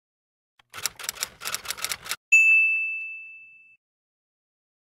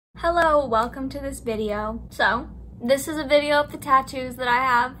Hello, welcome to this video. So, this is a video of the tattoos that I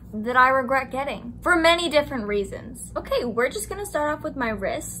have that I regret getting for many different reasons. Okay, we're just gonna start off with my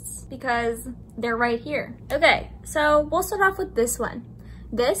wrists because they're right here. Okay, so we'll start off with this one.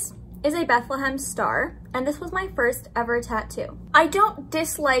 This is a Bethlehem star, and this was my first ever tattoo. I don't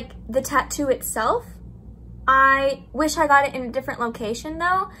dislike the tattoo itself. I wish I got it in a different location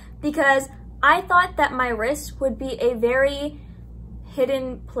though, because I thought that my wrist would be a very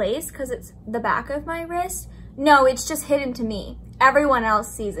hidden place because it's the back of my wrist. No, it's just hidden to me. Everyone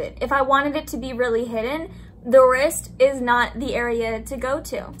else sees it. If I wanted it to be really hidden, the wrist is not the area to go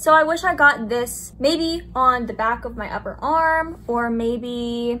to. So I wish I got this maybe on the back of my upper arm or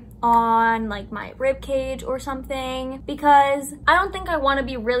maybe on like my rib cage or something, because I don't think I want to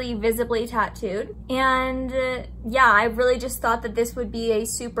be really visibly tattooed. And yeah, I really just thought that this would be a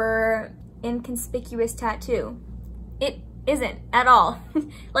super inconspicuous tattoo. It isn't at all.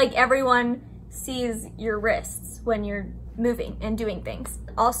 Like, everyone sees your wrists when you're moving and doing things.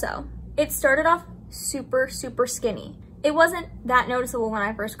 Also, it started off super skinny. It wasn't that noticeable when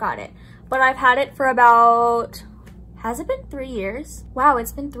I first got it, but I've had it for about, has it been 3 years? Wow,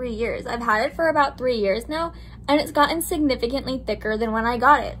 it's been 3 years. I've had it for about 3 years now, and it's gotten significantly thicker than when I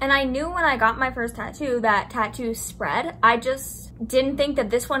got it. And I knew when I got my first tattoo that tattoos spread. I just didn't think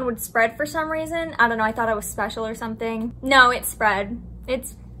that this one would spread for some reason. I don't know, I thought I was special or something. No, it spread.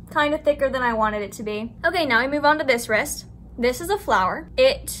 It's kind of thicker than I wanted it to be. Okay, now we move on to this wrist. This is a flower.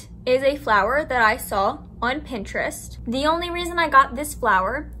 It is a flower that I saw on Pinterest. The only reason I got this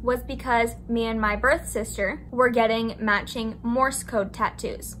flower was because me and my birth sister were getting matching Morse code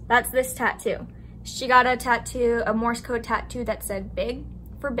tattoos. That's this tattoo. She got a tattoo, a Morse code tattoo that said big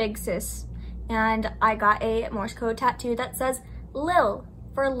for big sis, and I got a Morse code tattoo that says Lil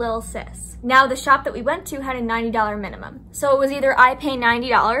for Lil sis. Now, the shop that we went to had a $90 minimum. So it was either I pay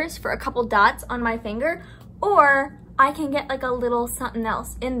 $90 for a couple dots on my finger, or I can get like a little something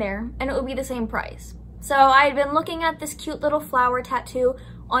else in there and it would be the same price. So I had been looking at this cute little flower tattoo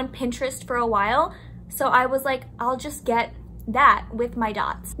on Pinterest for a while. So I was like, I'll just get that with my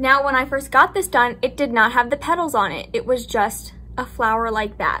dots. Now, when I first got this done, it did not have the petals on it. It was just a flower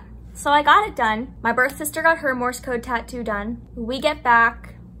like that. So I got it done. My birth sister got her Morse code tattoo done. We get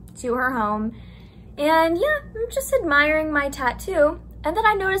back to her home and yeah, I'm just admiring my tattoo. And then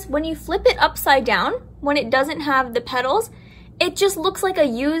I noticed when you flip it upside down, when it doesn't have the petals, it just looks like a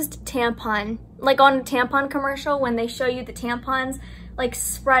used tampon. Like on a tampon commercial when they show you the tampons like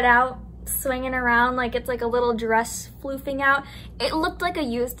spread out, swinging around like it's like a little dress floofing out. It looked like a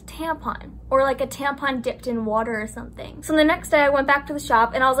used tampon, or like a tampon dipped in water or something. So the next day I went back to the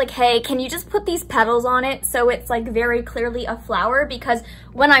shop and I was like, hey, can you just put these petals on it so it's like very clearly a flower? Because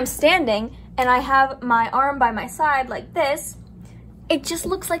when I'm standing and I have my arm by my side like this, it just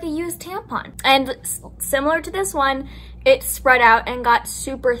looks like a used tampon. And similar to this one, it spread out and got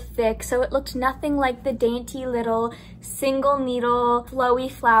super thick, so it looked nothing like the dainty little single needle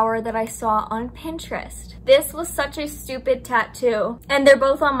flowy flower that I saw on Pinterest. This was such a stupid tattoo, and they're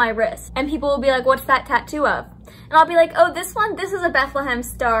both on my wrist. And people will be like, what's that tattoo of? And I'll be like, oh, this one, this is a Bethlehem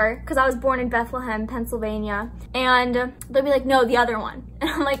star, because I was born in Bethlehem, Pennsylvania. And they'll be like, no, the other one. And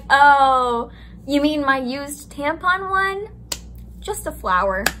I'm like, oh, you mean my used tampon one? Just a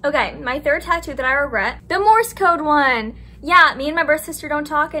flower. Okay, my third tattoo that I regret, the Morse code one. Yeah, me and my birth sister don't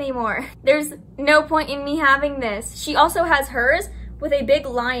talk anymore. There's no point in me having this. She also has hers with a big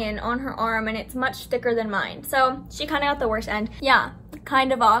lion on her arm, and it's much thicker than mine. So she kind of got the worst end. Yeah,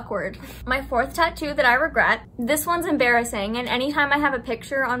 kind of awkward. My fourth tattoo that I regret, this one's embarrassing, and anytime I have a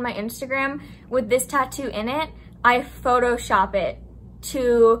picture on my Instagram with this tattoo in it, I Photoshop it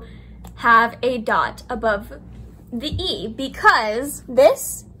to have a dot above the E, because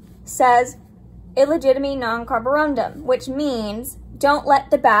this says illegitimi non carborundum, which means don't let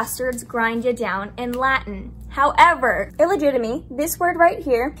the bastards grind you down in Latin. However, illegitimi, this word right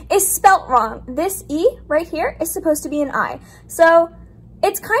here, is spelt wrong. This E right here is supposed to be an I. So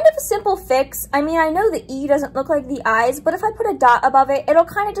it's kind of a simple fix. I mean, I know the E doesn't look like the I's, but if I put a dot above it, it'll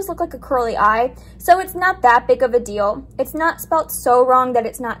kind of just look like a curly I. So it's not that big of a deal. It's not spelt so wrong that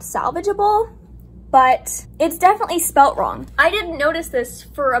it's not salvageable, but it's definitely spelt wrong. I didn't notice this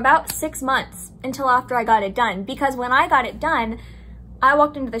for about 6 months until after I got it done, because when I got it done, I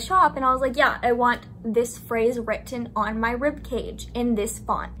walked into the shop and I was like, yeah, I want this phrase written on my rib cage in this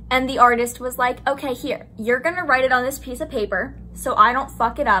font. And the artist was like, okay, here, you're gonna write it on this piece of paper so I don't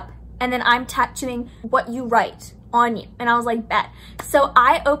fuck it up, and then I'm tattooing what you write on you. And I was like, bet. So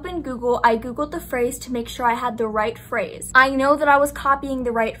I opened Google, I Googled the phrase to make sure I had the right phrase. I know that I was copying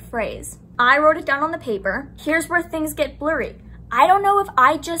the right phrase. I wrote it down on the paper. Here's where things get blurry. I don't know if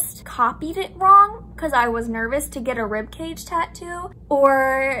I just copied it wrong because I was nervous to get a ribcage tattoo,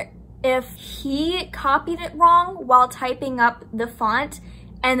 or if he copied it wrong while typing up the font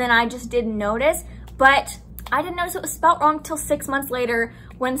and then I just didn't notice. But I didn't notice it was spelled wrong till 6 months later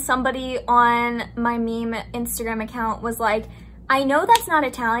when somebody on my meme Instagram account was like, I know that's not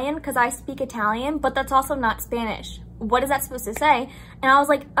Italian because I speak Italian, but that's also not Spanish. What is that supposed to say? And I was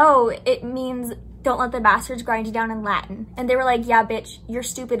like, oh, it means don't let the bastards grind you down in Latin. And they were like, yeah, bitch, you're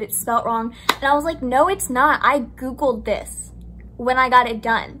stupid, it's spelled wrong. And I was like, no, it's not. I Googled this when I got it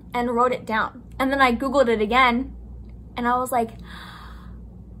done and wrote it down. And then I Googled it again and I was like,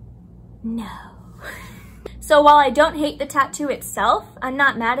 no. So while I don't hate the tattoo itself, I'm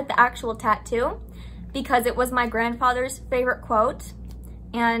not mad at the actual tattoo because it was my grandfather's favorite quote.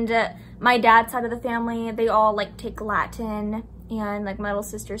 And my dad's side of the family, they all like take Latin, and like my little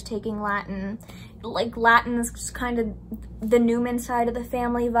sister's taking Latin. Like Latin is just kind of the Newman side of the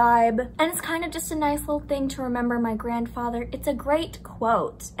family vibe. And it's kind of just a nice little thing to remember my grandfather. It's a great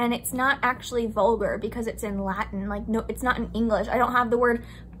quote and it's not actually vulgar because it's in Latin. Like no, it's not in English. I don't have the word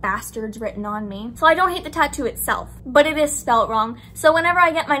bastards written on me. So I don't hate the tattoo itself, but it is spelled wrong. So whenever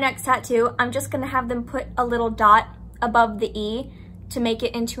I get my next tattoo, I'm just gonna have them put a little dot above the E to make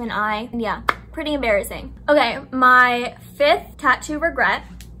it into an I. And yeah, pretty embarrassing. Okay, my 5th tattoo regret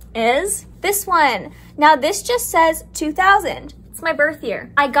is this one. Now this just says 2000. It's my birth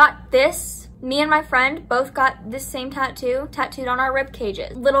year. I got this, me and my friend both got this same tattoo tattooed on our rib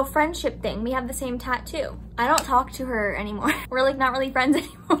cages. Little friendship thing, we have the same tattoo. I don't talk to her anymore. We're like not really friends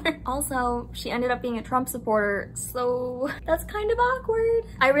anymore. Also, she ended up being a Trump supporter, so that's kind of awkward.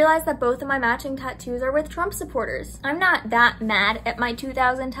 I realized that both of my matching tattoos are with Trump supporters. I'm not that mad at my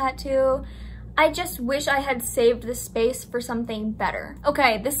 2000 tattoo. I just wish I had saved the space for something better.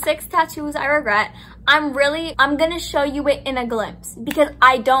 Okay, the 6th tattoos I regret. I'm gonna show you it in a glimpse because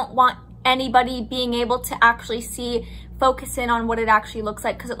I don't want anybody being able to actually focus in on what it actually looks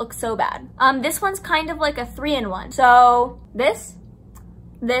like because it looks so bad. This one's kind of like a 3-in-1. So this,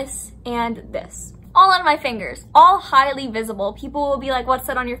 and this. All on my fingers, all highly visible. People will be like, what's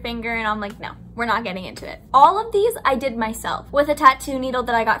that on your finger? And I'm like, no, we're not getting into it. All of these I did myself with a tattoo needle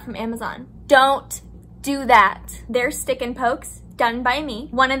that I got from Amazon. Don't do that. They're stick and pokes done by me.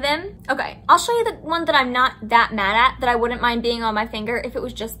 One of them, okay, I'll show you the one that I'm not that mad at, that I wouldn't mind being on my finger if it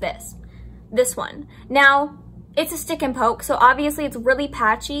was just this one. Now, it's a stick and poke, so obviously it's really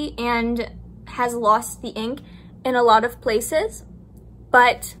patchy and has lost the ink in a lot of places,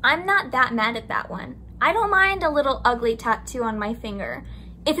 but I'm not that mad at that one. I don't mind a little ugly tattoo on my finger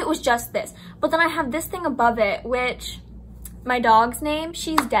if it was just this. But then I have this thing above it, which my dog's name,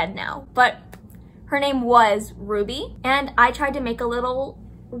 she's dead now, but her name was Ruby, and I tried to make a little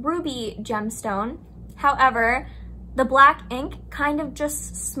ruby gemstone. However, the black ink kind of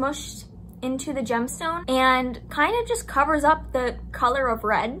just smushed into the gemstone and kind of just covers up the color of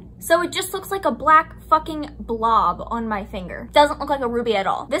red. So it just looks like a black fucking blob on my finger. Doesn't look like a ruby at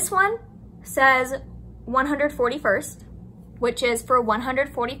all. This one says 141st, which is for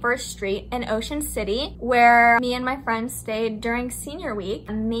 141st Street in Ocean City, where me and my friends stayed during senior week.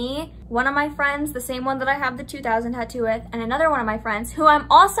 Me, one of my friends, the same one that I have the 2000 tattoo with, and another one of my friends, who I'm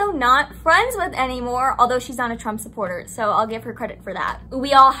also not friends with anymore, although she's not a Trump supporter, so I'll give her credit for that.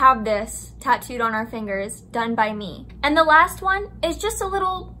 We all have this tattooed on our fingers, done by me. And the last one is just a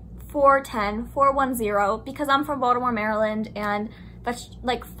little 410, because I'm from Baltimore, Maryland, and that's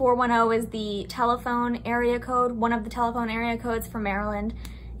like 410 is the telephone area code, one of the telephone area codes for Maryland.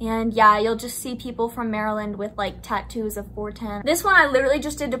 And yeah, you'll just see people from Maryland with like tattoos of 410. This one I literally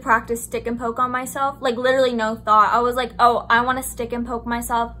just did to practice stick and poke on myself. Like literally no thought. I was like, oh, I want to stick and poke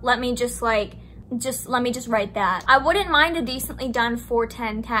myself. Let me just write that. I wouldn't mind a decently done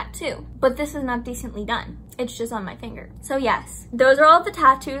 410 tattoo, but this is not decently done. It's just on my finger. So yes, those are all the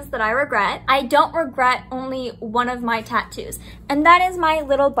tattoos that I regret. I don't regret only one of my tattoos, and that is my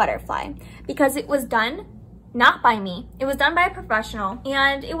little butterfly, because it was done not by me. It was done by a professional,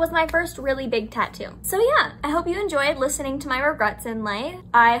 and it was my first really big tattoo. So yeah, I hope you enjoyed listening to my regrets in life.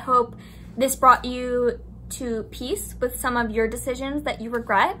 I hope this brought you to peace with some of your decisions that you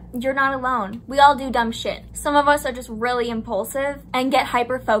regret. You're not alone. We all do dumb shit. Some of us are just really impulsive and get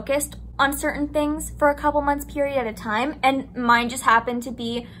hyper-focused on certain things for a couple months period at a time, and mine just happened to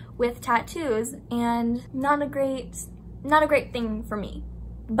be with tattoos, and not a great thing for me,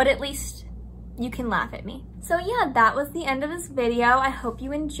 but at least you can laugh at me. So yeah, that was the end of this video. I hope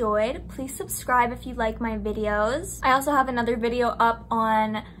you enjoyed. Please subscribe if you like my videos. I also have another video up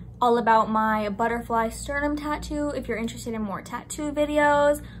on all about my butterfly sternum tattoo if you're interested in more tattoo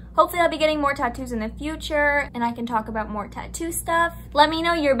videos. Hopefully I'll be getting more tattoos in the future and I can talk about more tattoo stuff. Let me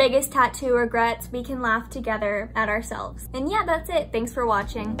know your biggest tattoo regrets. We can laugh together at ourselves. And yeah, that's it. Thanks for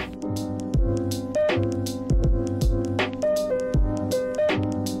watching.